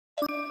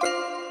Hello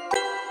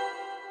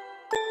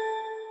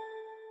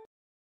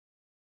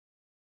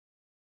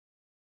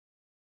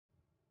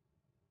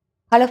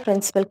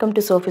friends, welcome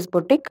to Sophys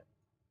boutique.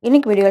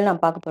 இன்னைக்கு வீடியோல நான்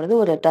பார்க்க போறது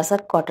ஒரு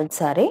டசர் காட்டன்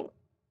saree.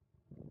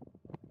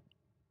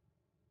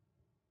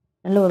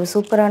 நல்ல ஒரு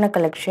சூப்பரான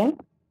கலெக்ஷன்.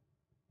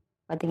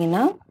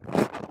 பாத்தீங்கன்னா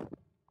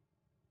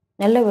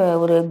நல்ல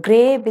ஒரு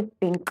கிரே வித்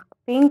பிங்க்.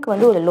 பிங்க்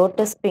வந்து ஒரு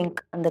லோட்டஸ்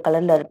பிங்க் அந்த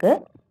கலர்ல இருக்கு.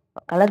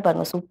 கலர்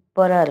பாருங்க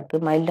சூப்பரா இருக்கு.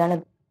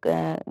 மைல்டான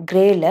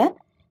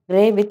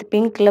கிரே வித்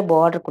பிங்க்ல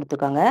பார்டர்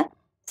கொடுத்திருக்காங்க.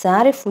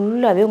 saree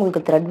ஃபுல்லாவே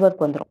உங்களுக்கு thread work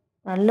வந்துரும்.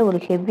 நல்ல ஒரு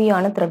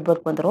ஹெவியான thread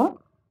work வந்துரும்.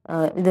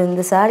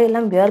 இந்த saree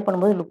எல்லாம் வியர்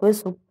பண்ணும்போது லுக்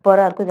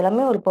சூப்பரா இருக்கும்.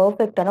 இதெல்லாமே ஒரு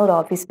பெர்ஃபெக்ட்டான ஒரு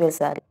ஆஃபீஸ் வேர்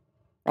saree.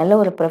 நல்ல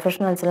ஒரு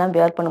ப்ரொஃபஷனல்ஸ் எல்லாம்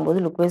வியர் பண்ணும்போது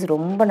லுக்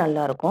ரொம்ப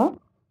நல்லா இருக்கும்.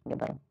 இங்க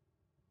பாருங்க.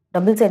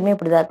 டபுள் சைடுமே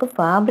இப்படி தான் இருக்கு.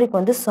 ஃபேப்ரிக்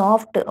வந்து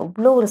சாஃப்ட்,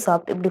 அவ்வளோ ஒரு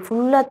சாஃப்ட். இப்படி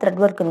ஃபுல்லா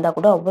த்ரெட் ஒர்க் இருந்தா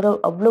கூட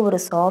அவ்வளோ ஒரு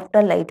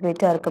சாஃப்டா லைட்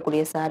வெயிட்டா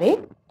இருக்கக்கூடிய saree.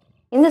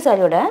 இந்த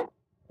சாரியோட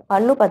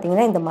பல்லு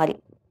பாத்தீங்கன்னா இந்த மாதிரி.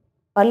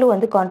 பல்லு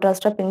வந்து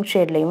கான்ட்ராஸ்டா பிங்க்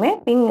ஷேட்லயுமே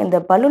இந்த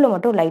பல்லுல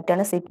மட்டும்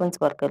லைட்டான சீக்வென்ஸ்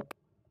ஒர்க் இருக்கு.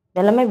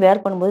 இதெல்லாமே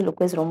வியர் பண்ணும்போது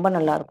லுக் ரொம்ப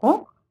நல்லா இருக்கும்.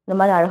 இந்த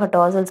மாதிரி அழகா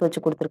டாசல்ஸ்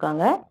வச்சு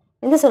கொடுத்துருக்காங்க.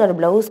 இந்த சாரியோட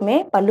பிளவுஸ்மே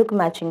பல்லுக்கு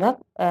மேட்சிங்கா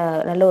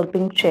நல்ல ஒரு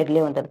பிங்க்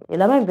ஷேட்லயே வந்துடுது.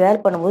 எல்லாமே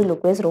வியர் பண்ணும்போது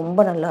லுக் ரொம்ப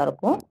நல்லா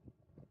இருக்கும்.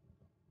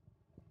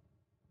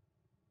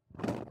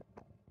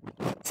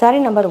 Sorry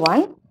number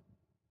 1.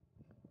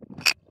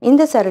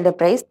 இந்த சாரியோட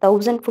price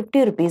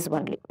 1050 rupees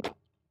only.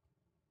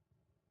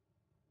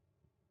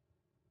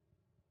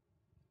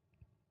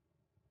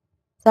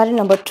 Sorry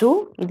number 2.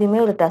 இதுவுமே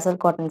ஒரு டசர்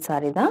காட்டன்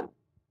சாரி தான்.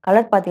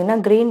 கலர் பார்த்தீங்கன்னா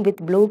கிரீன்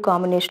வித் ப்ளூ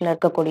காம்பினேஷன்ல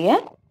இருக்கக்கூடிய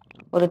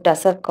ஒரு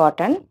டசர்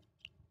காட்டன்.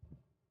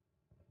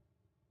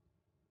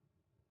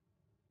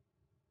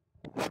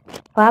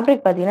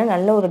 ஃபேப்ரிக் பார்த்தீங்கன்னா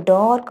நல்ல ஒரு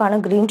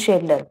டார்க்கான கிரீன்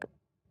ஷேட்ல இருக்கு.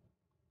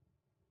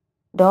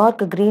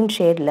 டார்க் கிரீன்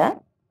ஷேட்ல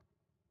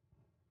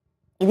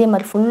இதே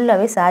மாதிரி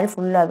ஃபுல்லாவே saree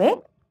ஃபுல்லாவே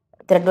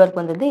த்ரெட்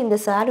ஒர்க் வந்தது. இந்த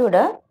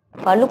சாரியோட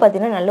பல்லு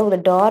பார்த்தீங்கன்னா நல்ல ஒரு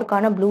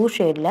டார்க்கான ப்ளூ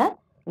ஷேட்ல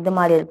இந்த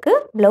மாதிரி இருக்கு.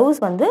 பிளவுஸ்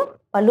வந்து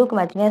பல்லுக்கு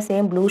மேட்சிங்கா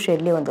சேம் ப்ளூ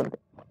ஷேட்லயே வந்துடுது.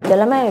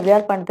 இதெல்லாமே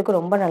வியர் பண்ணுறதுக்கு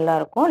ரொம்ப நல்லா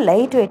இருக்கும்.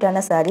 லைட்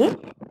வெயிட்டான saree,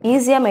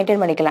 ஈஸியா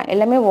மெயின்டைன் பண்ணிக்கலாம்.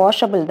 எல்லாமே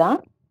வாஷபிள் தான்.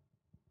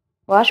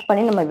 வாஷ்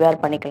பண்ணி நம்ம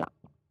வியர் பண்ணிக்கலாம்.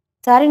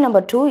 Sorry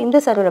number 2.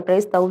 இந்த சாரியோட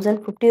price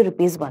 1050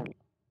 rupees only.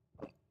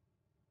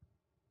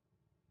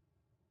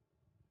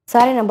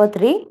 Sorry number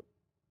 3.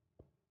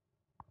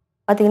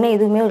 பார்த்தீங்கன்னா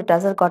இதுவுமே ஒரு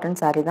டசர்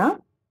காட்டன் saree தான்.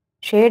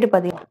 ஷேடு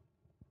பார்த்தீங்கன்னா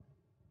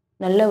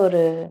நல்ல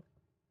ஒரு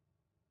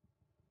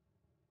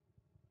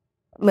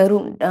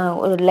மெரூன்,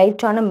 ஒரு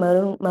லைட்டான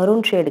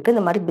மெரூன் ஷேடுக்கு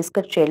இந்த மாதிரி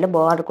பிஸ்கட் ஷேட்ல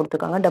பார்டர்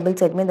கொடுத்துருக்காங்க. டபுள்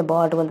சைடுமே இந்த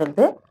பார்டர்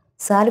வந்துடுது.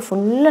 saree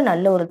ஃபுல்லாக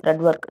நல்ல ஒரு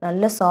த்ரெட் ஒர்க்,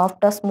 நல்ல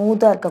சாஃப்டாக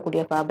ஸ்மூத்தாக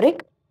இருக்கக்கூடிய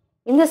ஃபேப்ரிக்.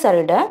 இந்த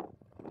சாரியோட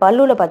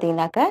பல்லுவில்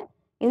பார்த்தீங்கன்னாக்க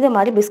இந்த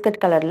மாதிரி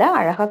பிஸ்கட் கலரில்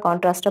அழகாக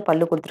கான்ட்ராஸ்டாக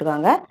பல்லு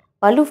கொடுத்துருக்காங்க.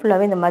 பல்லு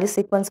ஃபுல்லாகவே இந்த மாதிரி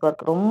சீக்வன்ஸ்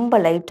ஒர்க்,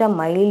 ரொம்ப லைட்டாக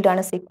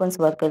மைல்டான சீக்வன்ஸ்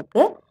ஒர்க்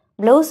இருக்குது.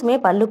 ப்ளவுஸுமே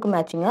பல்லுக்கு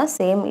மேட்சிங்காக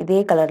சேம்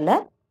இதே கலரில்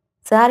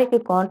சாரீக்கு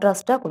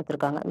கான்ட்ராஸ்டாக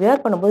கொடுத்துருக்காங்க.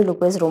 வியர் பண்ணும்போது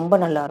லுக் ரொம்ப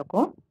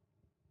நல்லாயிருக்கும்.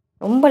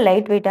 ரொம்ப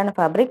லைட் வெயிட்டான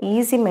ஃபேப்ரிக்,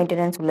 ஈஸி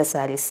மெயின்டெனன்ஸ் உள்ள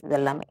சாரீஸ்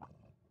இதெல்லாமே.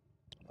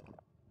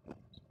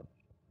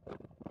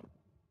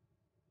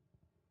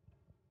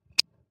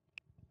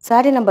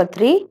 Sorry number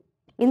 3.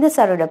 இந்த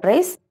சாரியோட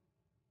price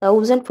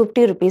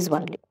 1050 rupees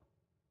only.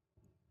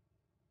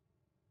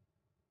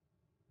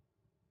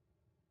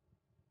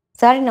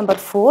 Sorry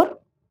number 4.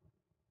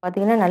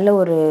 பார்த்தீங்கன்னா நல்ல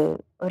ஒரு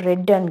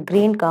ரெட் அண்ட்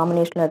கிரீன்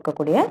காம்பினேஷனில்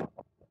இருக்கக்கூடிய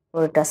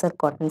ஒரு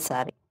டசர் காட்டன்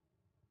சாரி.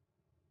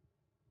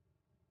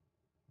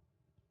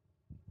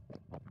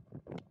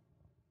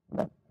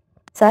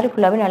 சாரி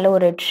ஃபுல்லாகவே நல்ல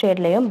ஒரு ரெட்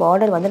ஷேட்லேயும்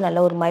பார்டர் வந்து நல்ல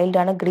ஒரு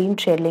மைல்டான க்ரீன்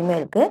ஷேட்லேயுமே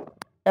இருக்குது.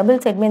 டபுள்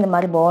சைடுமே இந்த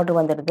மாதிரி பார்டர்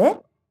வந்துடுது.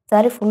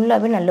 சாரி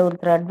ஃபுல்லாகவே நல்ல ஒரு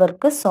த்ரெட்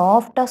ஒர்க்கு,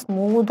 சாஃப்டாக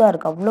ஸ்மூத்தாக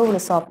இருக்குது. அவ்வளோ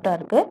ஒரு சாஃப்டாக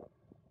இருக்குது.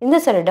 இந்த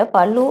சாரியோட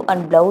பல்லு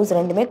அண்ட் ப்ளவுஸ்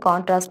ரெண்டுமே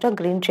கான்ட்ராஸ்டாக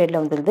க்ரீன்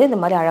ஷேடில் வந்துடுது. இந்த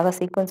மாதிரி அழகாக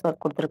சீக்வன்ஸ்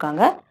ஒர்க்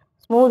கொடுத்துருக்காங்க.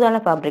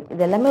 ஸ்மூத்தான ஃபேப்ரிக்.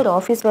 இது எல்லாமே ஒரு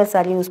ஆஃபீஸ் வேர்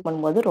சாரி யூஸ்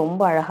பண்ணும்போது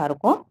ரொம்ப அழகாக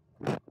இருக்கும்.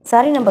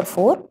 Sorry number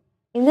 4.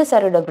 இந்த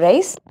சாரியோட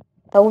price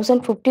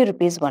 1050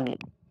 rupees only.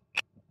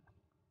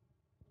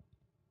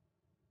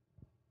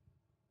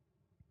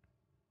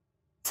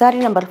 Sorry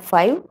number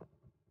 5.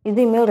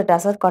 இதுவுமே ஒரு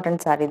டசர் காட்டன்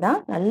சாரி தான்.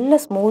 நல்ல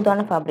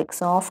ஸ்மூத்தான ஃபேப்ரிக்,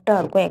 சாஃப்டாக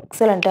இருக்கும்,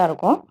 எக்ஸலண்ட்டாக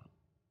இருக்கும்.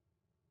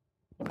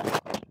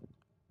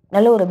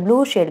 நல்ல ஒரு ப்ளூ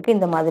ஷேடுக்கு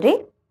இந்த மாதிரி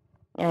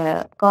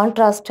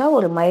கான்ட்ராஸ்டாக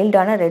ஒரு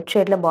மைல்டான ரெட்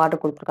ஷேடில்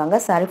பார்டர் கொடுத்துருக்காங்க.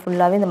 சாரி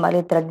ஃபுல்லாகவே இந்த மாதிரி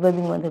த்ரெட்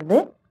வெப்பிங் வந்துடுது.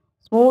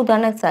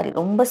 ஸ்மூத்தான சாரி,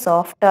 ரொம்ப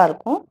சாஃப்டாக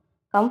இருக்கும்,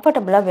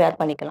 கம்ஃபர்டபுளாக வேர்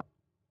பண்ணிக்கலாம்.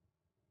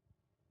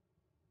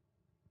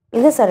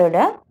 இந்த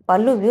சாரியோட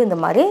பல்லு வியூ இந்த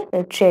மாதிரி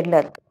ரெட் ஷேடில்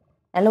இருக்குது.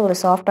 நல்ல ஒரு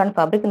சாஃப்டான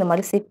ஃபேப்ரிக், இந்த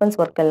மாதிரி சீக்வன்ஸ்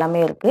ஒர்க்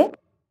எல்லாமே இருக்குது,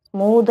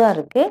 ஸ்மூத்தாக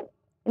இருக்குது.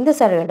 இந்த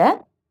சாரியோட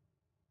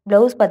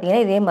ப்ளவுஸ்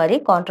பார்த்தீங்கன்னா இதே மாதிரி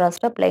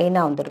கான்ட்ராஸ்டாக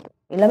பிளெயினாக வந்துடுது.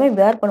 எல்லாமே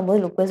வேர்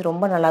பண்ணும்போது லுக் வைஸ்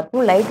ரொம்ப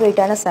நல்லாயிருக்கும். லைட்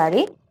வெயிட்டான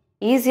சாரி,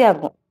 ஈஸியாக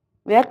இருக்கும்.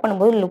 வேர்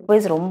பண்ணும்போது லுக்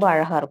வைஸ் ரொம்ப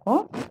அழகாக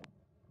இருக்கும்.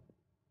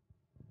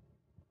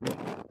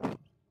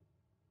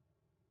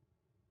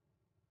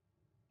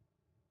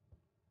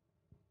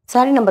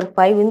 Sorry number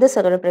 5. இந்த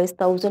சாரியோட price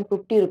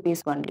 1050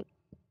 rupees only.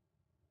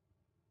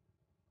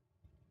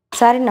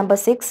 Sorry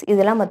number 6.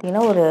 இதெல்லாம்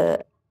பார்த்தீங்கன்னா ஒரு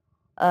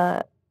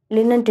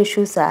linen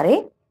tissue sorry.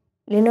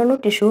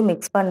 லினனும் tissue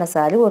mix பண்ண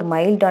சாரி ஒரு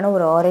மைல்டான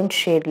ஒரு ஆரஞ்சு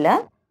ஷேடில்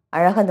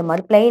அழகாக அந்த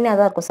மாதிரி பிளைனாக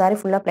தான் இருக்கும். சாரி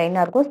ஃபுல்லாக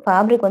பிளைனாக இருக்கும்.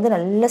 ஃபேப்ரிக் வந்து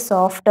நல்ல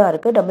சாஃப்டாக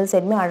இருக்குது. டபுள்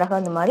சைடுமே அழகாக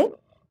அந்த மாதிரி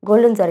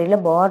கோல்டன் சாரியில்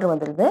பார்டர்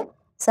வந்துடுது.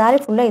 சாரி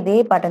ஃபுல்லாக இதே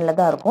பேட்டர்னில்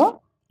தான் இருக்கும்.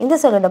 இந்த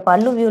சாரியோட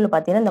பல்லு வியூவில்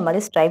பார்த்தீங்கன்னா இந்த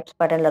மாதிரி ஸ்ட்ரைப்ஸ்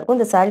பேட்டர்னில் இருக்கும்.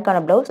 இந்த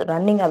சாரிக்கான ப்ளவுஸ்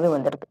ரன்னிங்காகவே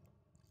வந்துடுது.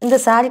 இந்த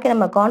சாரிக்கு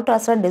நம்ம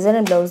கான்ட்ராஸ்டாக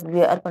டிசைனர் ப்ளவுஸ்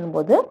வியர்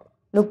பண்ணும்போது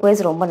லுக்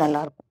வைஸ் ரொம்ப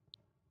நல்லாயிருக்கும்.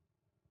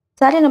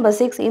 Sorry number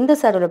 6. இந்த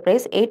சாரியோட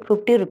price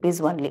 850 rupees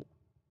only.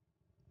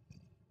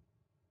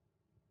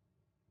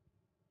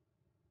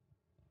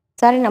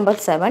 Sorry number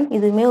 7.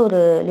 இதுவுமே ஒரு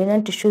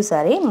லினன் டிஷ்யூ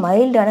சாரி.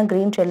 மைல்டான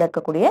க்ரீன் ஷேடில்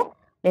இருக்கக்கூடிய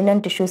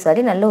லினன் டிஷ்யூ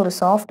சாரி. நல்ல ஒரு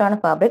சாஃப்டான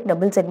ஃபேப்ரிக்.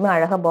 டபுள் சைடுமே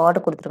அழகாக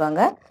பார்டர்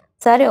கொடுத்துருக்காங்க.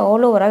 சாரி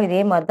ஆல் ஓவராக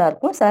இதே மாதிரி தான்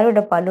இருக்கும்.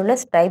 சாரியோட பல்லுவில்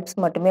ஸ்ட்ரைப்ஸ்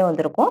மட்டுமே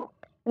வந்திருக்கும்.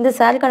 இந்த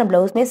சாரிக்கான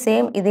ப்ளவுஸுமே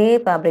சேம் இதே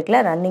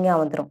ஃபேப்ரிக்கில் ரன்னிங்காக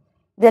வந்துடும்.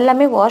 இது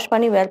எல்லாமே வாஷ்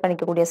பண்ணி வேர்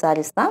பண்ணிக்கக்கூடிய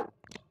சாரீஸ் தான்.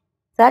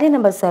 Sorry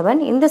number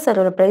 7. இந்த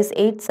சாரியோட price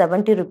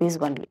 870 rupees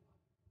only.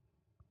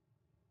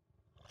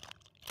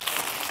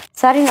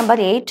 Sorry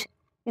number 8.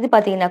 இது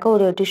பார்த்தீங்கன்னாக்கா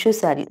ஒரு tissue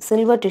sorry,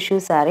 silver tissue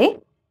sorry.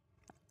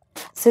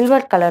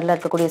 Silver கலரில்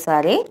இருக்கக்கூடிய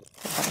சாரி.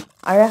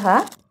 அழகாக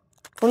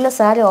ஃபுல்லாக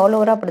சாரி ஆல்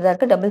ஓவராக அப்படி தான்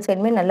இருக்குது. டபுள்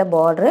சைடுமே நல்ல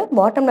பார்டரு.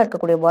 பாட்டமில்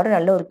இருக்கக்கூடிய பார்டர்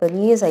நல்ல ஒரு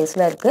பெரிய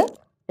சைஸில் இருக்குது.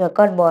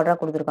 ஜக்கார்ட் பார்டராக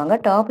கொடுத்துருக்காங்க.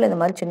 டாப்பில் இந்த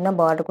மாதிரி சின்ன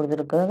பார்டர்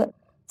கொடுத்துருக்கு.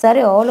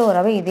 சாரி ஆல்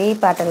ஓவராகவே இதே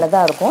பேட்டர்னில்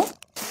தான் இருக்கும்.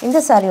 இந்த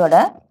சாரியோட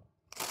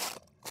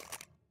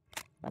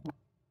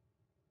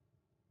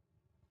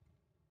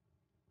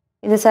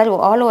இந்த சாரி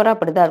ஆல் ஓவராக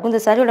அப்படி தான் இருக்கும்.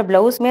 இந்த சாரியோட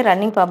ப்ளவுஸுமே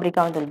ரன்னிங்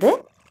ஃபேப்ரிக்காக வந்துடுது.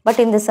 பட்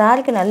இந்த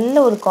சாரிக்கு நல்ல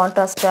ஒரு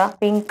கான்ட்ராஸ்டாக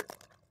பிங்க்,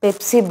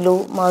 பெப்சி ப்ளூ,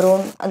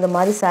 மரூன் அந்த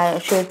மாதிரி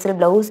ஷேட்ஸில்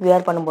ப்ளவுஸ்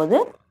வியர் பண்ணும்போது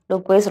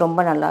லுக் வைஸ்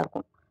ரொம்ப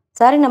நல்லாயிருக்கும்.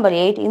 Sorry number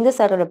 8. இந்த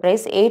சாரியோட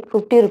price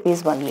 850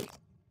 rupees only.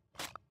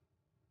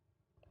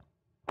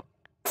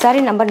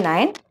 Sorry number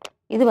 9.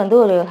 இது வந்து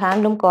ஒரு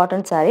ஹேண்ட்லூம்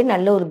காட்டன் சாரி.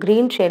 நல்ல ஒரு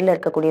க்ரீன் ஷேடில்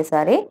இருக்கக்கூடிய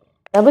சாரி.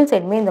 டபுள்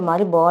சைடுமே இந்த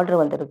மாதிரி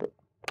பார்டர் வந்துடுது.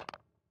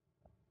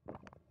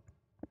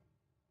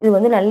 இது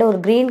வந்து நல்ல ஒரு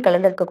க்ரீன்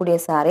கலரில் இருக்கக்கூடிய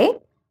சாரி.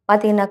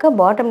 பார்த்தீங்கன்னாக்கா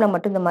பாட்டமில்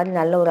மட்டும் இந்த மாதிரி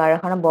நல்ல ஒரு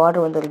அழகான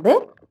பார்டர் வந்துடுது.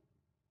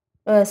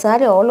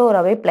 சாரி ஆல்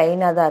ஓவராகவே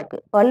பிளைனாக தான்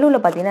இருக்குது. பல்லுவில்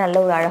பார்த்தீங்கன்னா நல்ல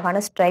ஒரு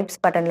அழகான ஸ்ட்ரைப்ஸ்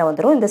பேட்டர்னில்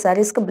வந்துடும். இந்த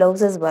சாரீஸ்க்கு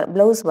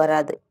ப்ளவுஸ்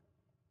வராது.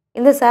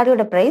 இந்த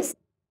சாரியோட ப்ரைஸ்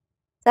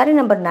சாரி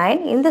நம்பர்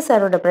 9. இந்த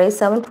சாரியோட price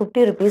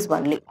 750 rupees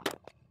only.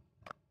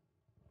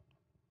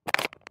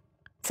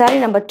 Sorry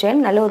number 10.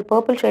 நல்ல ஒரு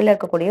பர்பிள் ஷேடில்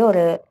இருக்கக்கூடிய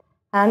ஒரு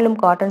ஹேண்ட்லூம்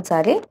காட்டன்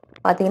சாரி.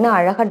 பார்த்தீங்கன்னா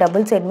அழகாக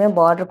டபுள் சைடுமே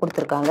பார்டர்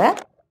கொடுத்துருக்காங்க.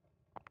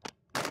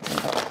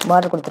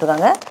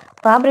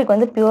 ஃபேப்ரிக்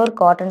வந்து பியூர்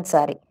காட்டன்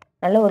சாரி.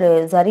 நல்ல ஒரு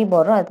ஜரி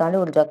பார்டரும் அதை தாண்டி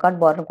ஒரு ஜக்கார்ட்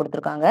பார்டரும்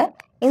கொடுத்துருக்காங்க.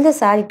 இந்த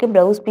சாரிக்கு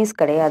ப்ளவுஸ் பீஸ்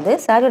கிடையாது.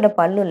 சாரியோட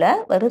பல்லுவில்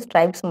வெறும்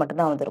ஸ்ட்ரைப்ஸ்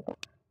மட்டும்தான் வந்திருக்கும்.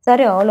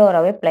 சாரி ஆல்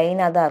ஓவராகவே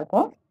பிளைனாக தான்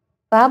இருக்கும்.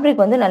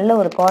 ஃபேப்ரிக் வந்து நல்ல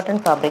ஒரு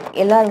காட்டன் ஃபேப்ரிக்.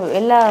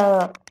 எல்லா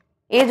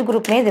ஏஜ்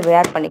குரூப்புமே இது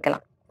வேர்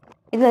பண்ணிக்கலாம்.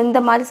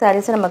 இந்த மாதிரி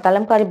சாரீஸை நம்ம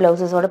கலம்காரி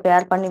ப்ளவுஸஸோட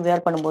பேர் பண்ணி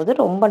வேர் பண்ணும்போது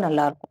ரொம்ப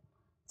நல்லாயிருக்கும்.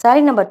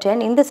 Sorry number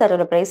 10. இந்த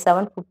சாரியோட ப்ரைஸ்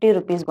 750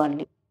 rupees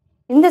ஒன்லி.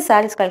 இந்த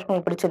சாரீஸ் கலெக்ஷன்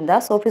உங்களுக்கு பிடிச்சிருந்தா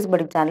சோஃபிஸ்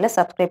பவுட்டிக் சேனலை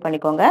சப்ஸ்கிரைப்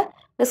பண்ணிக்கோங்க.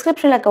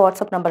 டிஸ்கிரிப்ஷனில் இருக்க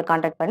வாட்ஸ்அப் நம்பர்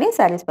கான்டாக்ட் பண்ணி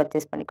சாரீஸ்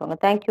பர்ச்சேஸ் பண்ணிக்கோங்க.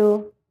 தேங்க்யூ.